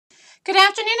Good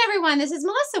afternoon, everyone. This is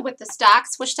Melissa with the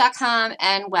StockSwoosh.com,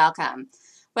 and welcome.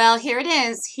 Well, here it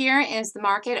is. Here is the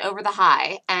market over the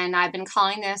high, and I've been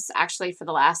calling this actually for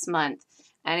the last month,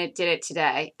 and it did it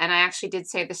today. And I actually did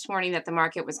say this morning that the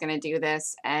market was going to do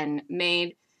this, and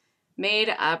made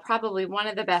probably one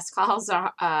of the best calls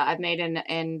I've made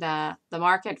in the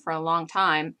market for a long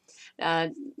time.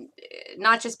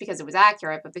 Not just because it was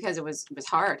accurate, but because it was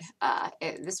hard.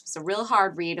 This was a real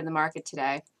hard read in the market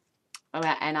today.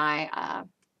 And I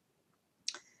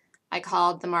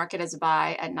called the market as a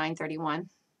buy at 9:31.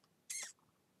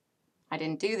 I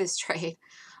didn't do this trade,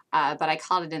 but I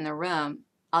called it in the room.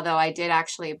 Although I did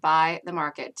actually buy the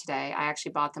market today. I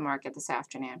actually bought the market this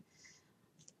afternoon.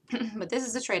 But this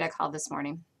is the trade I called this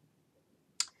morning.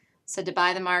 So to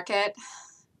buy the market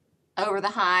over the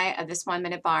high of this 1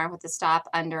 minute bar with the stop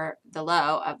under the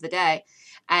low of the day.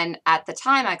 And at the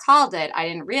time I called it, I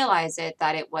didn't realize it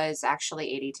that it was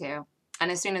actually 82. And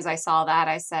as soon as I saw that,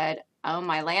 I said, oh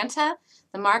my Lanta,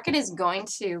 the market is going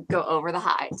to go over the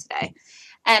high today.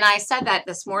 And I said that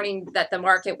this morning that the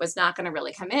market was not going to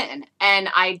really come in. And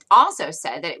I also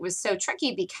said that it was so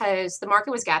tricky because the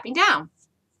market was gapping down.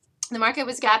 The market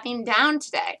was gapping down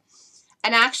today.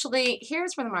 And actually,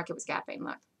 here's where the market was gapping.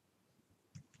 Look.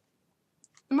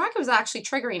 The market was actually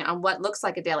triggering on what looks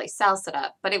like a daily sell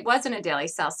setup, but it wasn't a daily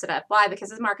sell setup. Why? Because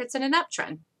the market's in an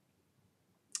uptrend.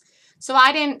 So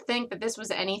I didn't think that this was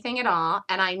anything at all,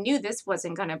 and I knew this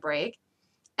wasn't going to break,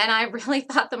 and I really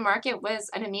thought the market was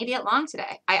an immediate long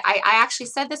today. I actually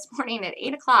said this morning at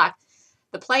 8 o'clock,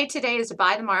 the play today is to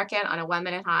buy the market on a 1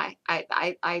 minute high.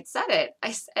 I said it,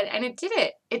 and it did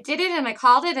it. It did it, and I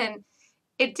called it, and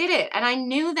it did it. And I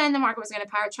knew then the market was going to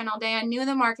power trend all day. I knew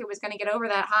the market was going to get over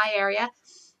that high area,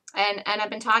 and I've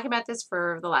been talking about this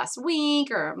for the last week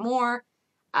or more,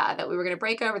 that we were going to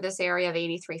break over this area of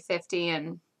 83.50,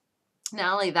 and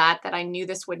not only that, that I knew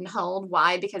this wouldn't hold.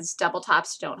 Why? Because double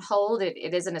tops don't hold.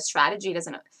 It isn't a strategy. It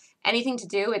isn't anything to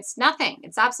do. It's nothing.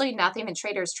 It's absolutely nothing. And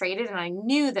traders traded. And I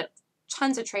knew that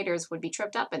tons of traders would be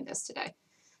tripped up in this today,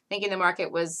 thinking the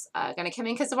market was going to come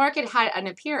in because the market had an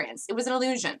appearance. It was an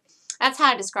illusion. That's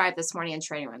how I described this morning in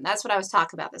trading room. That's what I was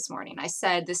talking about this morning. I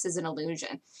said this is an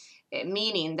illusion.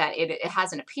 Meaning that it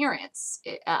has an appearance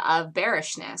of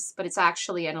bearishness, but it's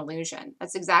actually an illusion.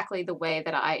 That's exactly the way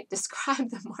that I described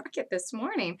the market this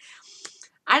morning.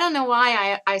 I don't know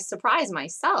why I surprise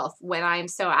myself when I'm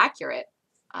so accurate.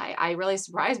 I really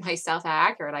surprised myself how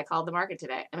accurate I called the market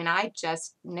today. I mean, I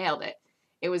just nailed it.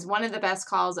 It was one of the best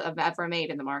calls I've ever made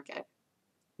in the market.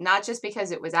 Not just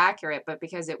because it was accurate, but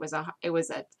because it was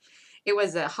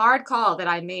a hard call that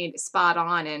I made spot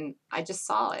on, and I just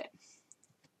saw it.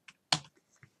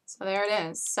 So there it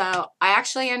is. So I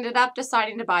actually ended up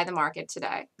deciding to buy the market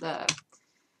today. The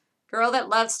girl that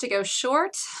loves to go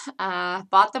short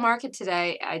bought the market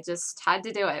today. I just had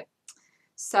to do it.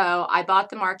 So I bought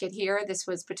the market here. This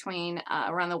was between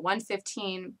around the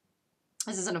 115.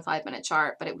 This isn't a 5 minute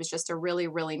chart, but it was just a really,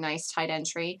 really nice tight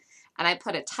entry. And I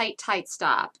put a tight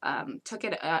stop. Took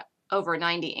it over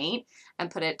 98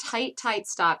 and put a tight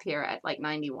stop here at like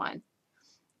 91.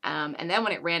 And then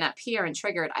when it ran up here and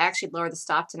triggered, I actually lowered the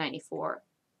stop to 94.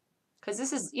 Because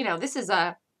this is, this is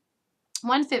a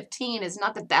 115 is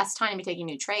not the best time to be taking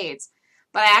new trades.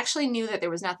 But I actually knew that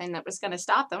there was nothing that was going to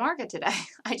stop the market today.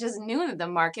 I just knew that the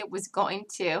market was going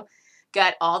to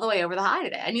get all the way over the high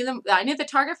today. I knew the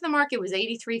target for the market was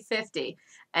 83.50.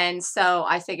 And so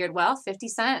I figured, well, 50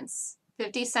 cents.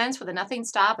 50 cents with a nothing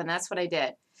stop, and that's what I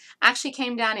did. Actually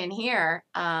came down in here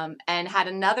and had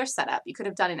another setup. You could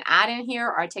have done an add in here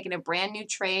or taken a brand new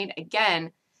trade.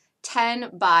 Again,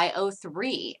 10 by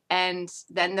 03. And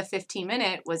then the 15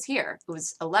 minute was here. It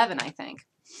was 11, I think.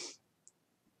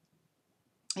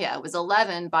 Yeah, it was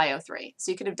 11 by 03.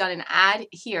 So you could have done an add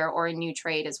here or a new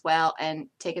trade as well and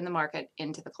taken the market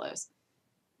into the close.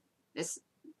 This,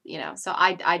 so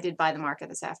I did buy the market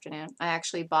this afternoon. I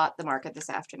actually bought the market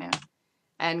this afternoon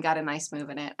and got a nice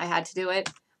move in it. I had to do it.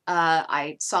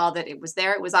 I saw that it was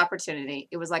there. It was opportunity.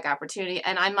 It was like opportunity.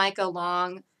 And I might go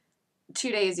long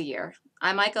 2 days a year.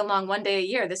 I might go long 1 day a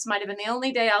year. This might have been the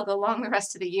only day I'll go long the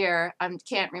rest of the year. I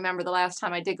can't remember the last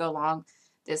time I did go long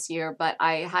this year, but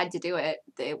I had to do it.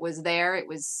 It was there. It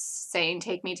was saying,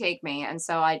 take me. And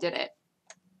so I did it.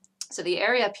 So the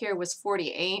area up here was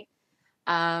 48.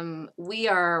 We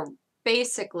are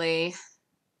basically,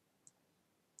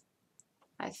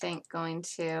 I think, going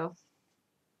to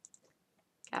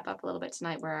gap up a little bit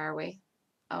tonight. Where are we?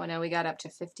 Oh, no, we got up to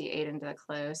 58 into the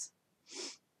close.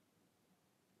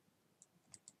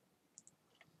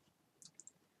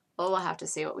 Well, we'll have to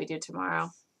see what we do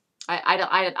tomorrow.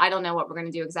 I don't know what we're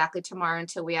going to do exactly tomorrow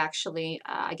until we actually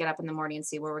I get up in the morning and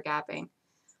see where we're gapping.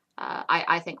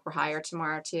 I think we're higher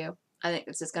tomorrow too. I think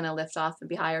this is going to lift off and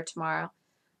be higher tomorrow.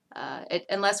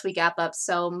 Unless we gap up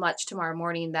so much tomorrow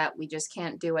morning that we just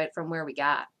can't do it from where we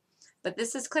got. But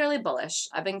this is clearly bullish.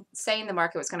 I've been saying the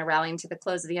market was going to rally into the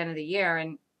close of the end of the year,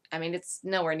 and I mean, it's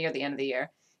nowhere near the end of the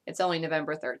year. It's only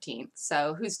November 13th,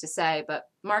 so who's to say? But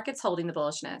market's holding the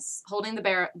bullishness, holding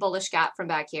the bullish gap from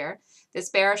back here. This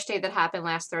bearish day that happened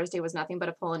last Thursday was nothing but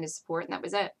a pull into support, and that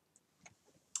was it.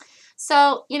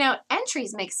 So, you know,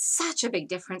 entries make such a big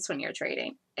difference when you're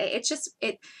trading.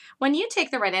 When you take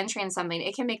the right entry in something,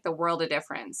 it can make the world a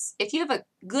difference. If you have a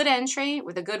good entry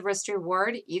with a good risk to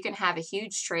reward, you can have a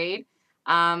huge trade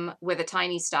with a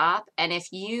tiny stop. And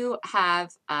if you have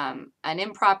an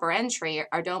improper entry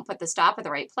or don't put the stop at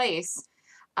the right place,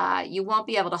 you won't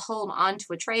be able to hold on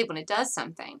to a trade when it does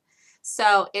something.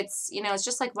 So it's, you know, it's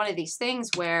just like one of these things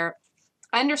where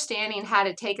understanding how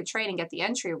to take a trade and get the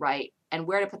entry right and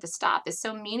where to put the stop is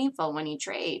so meaningful when you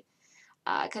trade,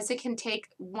 because it can take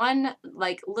one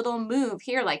like little move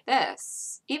here like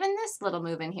this. Even this little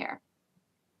move in here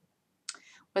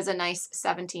was a nice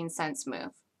 17 cents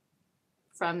move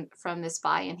from this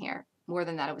buy in here. More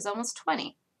than that, it was almost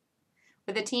 20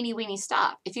 with a teeny weeny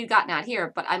stop. If you'd gotten out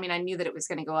here, but I mean, I knew that it was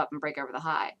going to go up and break over the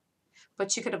high.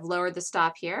 But you could have lowered the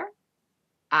stop here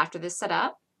after this set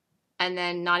up, and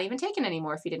then not even taken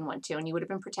anymore if you didn't want to, and you would have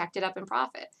been protected up in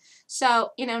profit.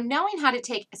 So, you know, knowing how to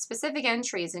take specific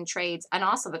entries in trades and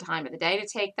also the time of the day to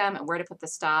take them and where to put the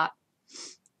stop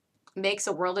makes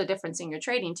a world of difference in your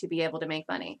trading to be able to make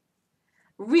money.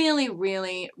 Really,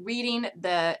 really reading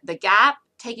the gap,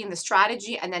 taking the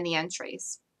strategy, and then the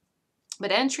entries.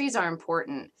 But entries are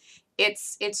important.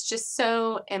 It's just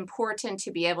so important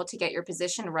to be able to get your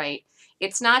position right.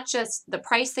 It's not just the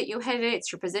price that you hit it,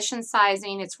 it's your position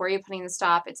sizing, it's where you're putting the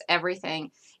stop, it's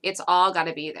everything. It's all got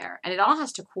to be there. And it all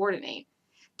has to coordinate.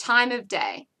 Time of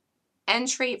day,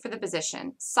 entry for the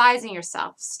position, sizing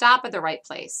yourself, stop at the right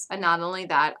place. And not only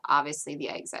that, obviously the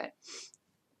exit.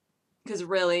 Because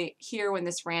really, here when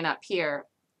this ran up here,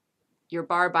 you're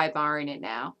bar by barring it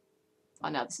now. Oh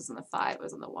no, this isn't the 5, it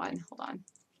was on the 1. Hold on.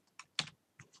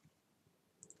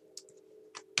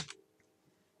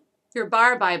 You're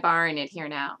bar by barring it here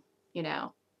now, you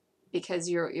know, because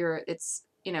it's,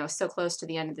 you know, so close to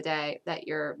the end of the day that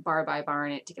you're bar by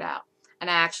barring it to get out. And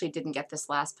I actually didn't get this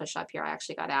last push up here. I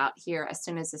actually got out here as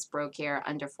soon as this broke here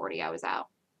under 40. I was out.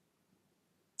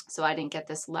 So I didn't get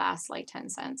this last like 10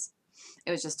 cents.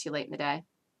 It was just too late in the day.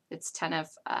 It's 10 of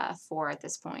 4 at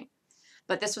this point.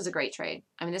 But this was a great trade.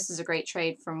 I mean, this is a great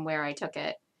trade from where I took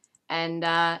it. And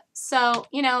so,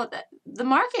 you know, the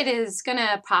market is going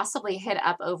to possibly hit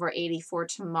up over 84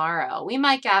 tomorrow. We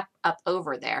might gap up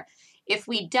over there. If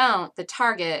we don't,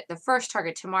 the first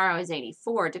target tomorrow is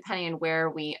 84, depending on where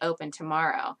we open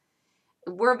tomorrow.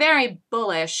 We're very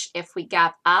bullish if we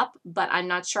gap up, but I'm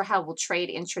not sure how we'll trade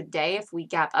intraday if we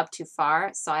gap up too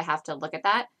far. So I have to look at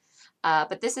that.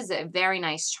 But this is a very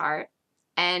nice chart.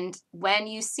 And when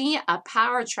you see a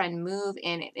power trend move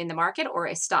in the market or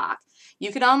a stock,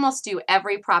 you could almost do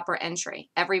every proper entry,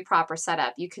 every proper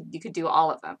setup. You could do all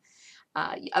of them.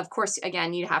 Of course,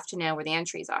 again, you'd have to know where the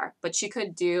entries are, but you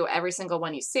could do every single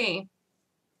one you see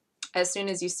as soon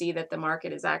as you see that the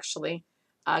market is actually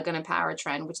going to power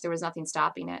trend, which there was nothing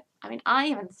stopping it. I mean, I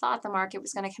even thought the market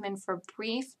was going to come in for a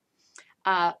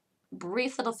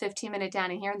brief little 15-minute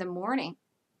down in here in the morning.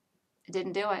 It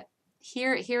didn't do it.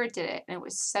 Here it did it, and it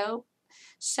was so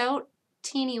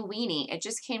teeny weeny. It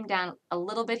just came down a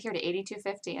little bit here to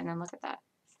 82.50, and then look at that.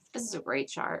 This is a great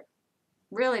chart.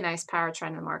 Really nice power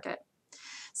trend in the market.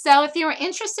 So if you are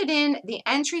interested in the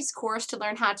entries course to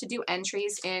learn how to do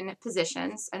entries in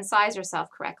positions and size yourself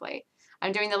correctly,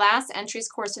 I'm doing the last entries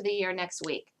course of the year next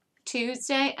week,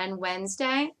 Tuesday and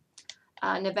Wednesday,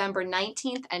 November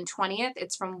 19th and 20th.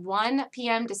 It's from 1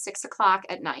 p.m. to 6 o'clock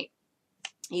at night,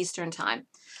 Eastern time.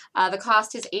 The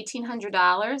cost is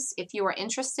 $1,800. If you are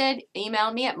interested,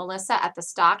 email me at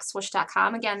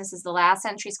melissa@thestockswoosh.com. Again, this is the last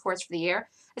entries course for the year.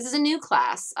 This is a new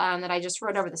class that I just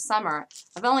wrote over the summer.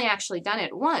 I've only actually done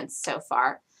it once so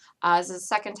far. This is the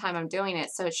second time I'm doing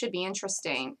it, so it should be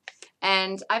interesting.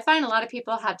 And I find a lot of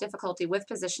people have difficulty with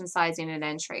position sizing and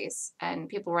entries. And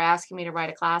people were asking me to write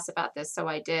a class about this, so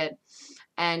I did.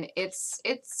 And it's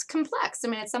complex. I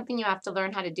mean, it's something you have to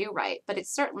learn how to do right, but it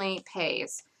certainly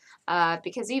pays.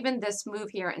 Because even this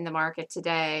move here in the market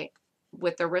today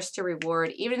with the risk to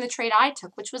reward, even the trade I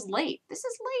took, which was late. This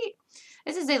is late.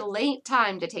 This is a late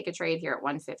time to take a trade here at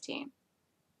 115.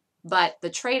 But the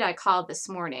trade I called this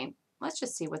morning, let's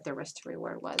just see what the risk to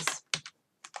reward was.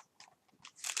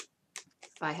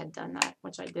 If I had done that,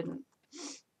 which I didn't. I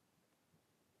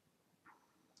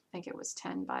think it was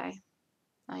 10 by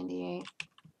 98.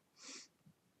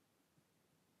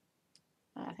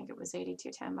 was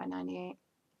 82.10 by 98.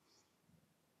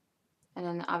 And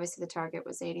then obviously the target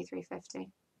was 83.50.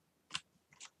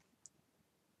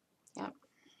 Yep.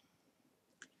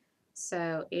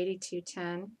 So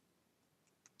 82.10,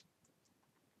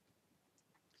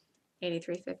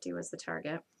 83.50 was the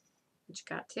target, which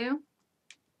got to.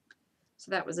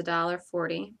 So that was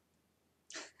 $1.40.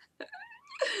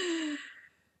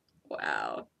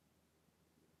 Wow.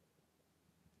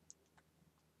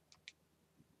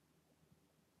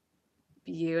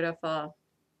 Beautiful.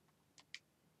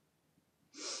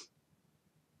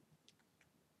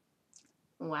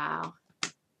 Wow.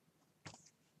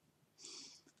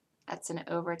 That's an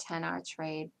over 10-hour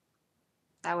trade.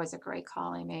 That was a great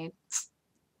call I made.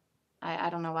 I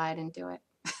don't know why I didn't do it.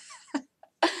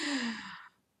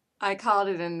 I called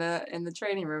it in the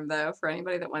trading room though for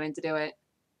anybody that wanted to do it.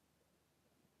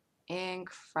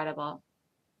 Incredible.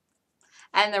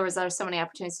 And there was so many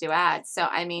opportunities to do ads. So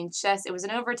I mean, it was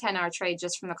an over 10-hour trade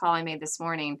just from the call I made this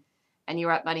morning, and you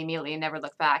were up money immediately and never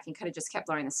looked back. You could have just kept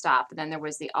lowering the stop. But then there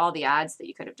was all the ads that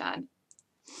you could have done.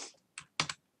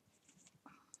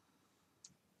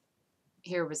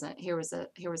 Here was a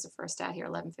first ad here,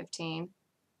 11:15,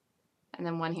 and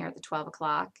then one here at the 12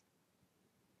 o'clock,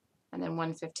 and then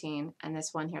 1:15, and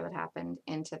this one here that happened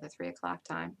into the 3 o'clock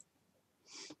time.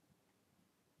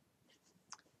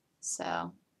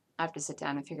 So I have to sit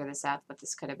down and figure this out, what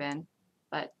this could have been.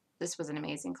 But this was an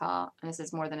amazing call, and this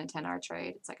is more than a 10-hour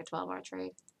trade. It's like a 12-hour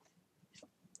trade.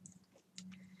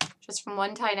 Just from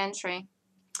one tight entry.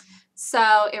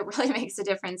 So it really makes a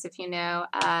difference if you know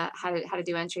how to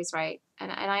do entries right.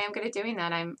 And I am good at doing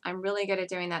that. I'm really good at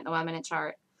doing that in the 1-minute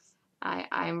chart.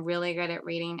 I'm really good at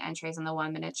reading entries on the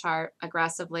 1-minute chart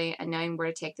aggressively and knowing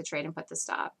where to take the trade and put the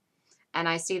stop. And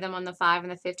I see them on the 5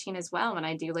 and the 15 as well when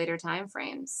I do later time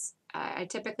frames. I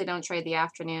typically don't trade the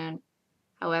afternoon.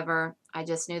 However, I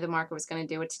just knew the market was going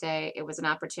to do it today. It was an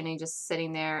opportunity just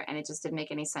sitting there, and it just didn't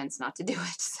make any sense not to do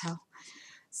it.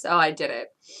 So I did it.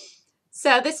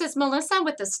 So this is Melissa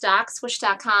with the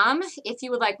StockSwoosh.com. If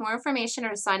you would like more information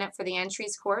or to sign up for the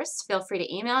entries course, feel free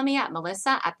to email me at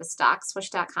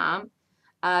melissa@thestockswoosh.com.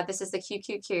 This is the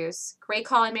QQQs. Great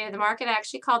call I made of the market. I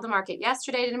actually called the market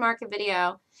yesterday, did a market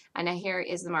video, and here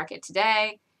is the market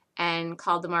today, and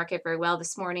called the market very well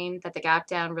this morning that the gap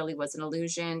down really was an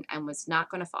illusion and was not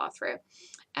going to fall through,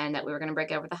 and that we were going to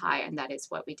break over the high, and that is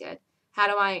what we did. How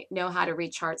do I know how to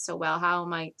read charts so well? How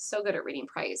am I so good at reading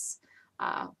price?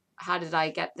 How did I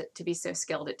get to be so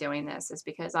skilled at doing this? Is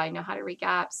because I know how to read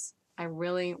gaps. I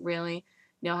really, really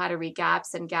know how to read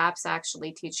gaps, and gaps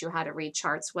actually teach you how to read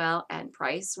charts well and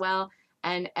price well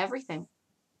and everything.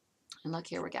 And look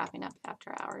here, we're gapping up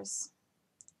after hours.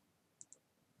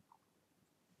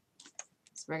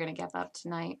 So we're going to gap up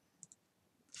tonight.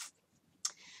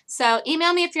 So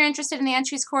email me if you're interested in the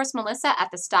entries course,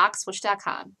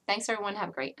 melissa@thestockswoosh.com. Thanks, everyone. Have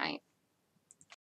a great night.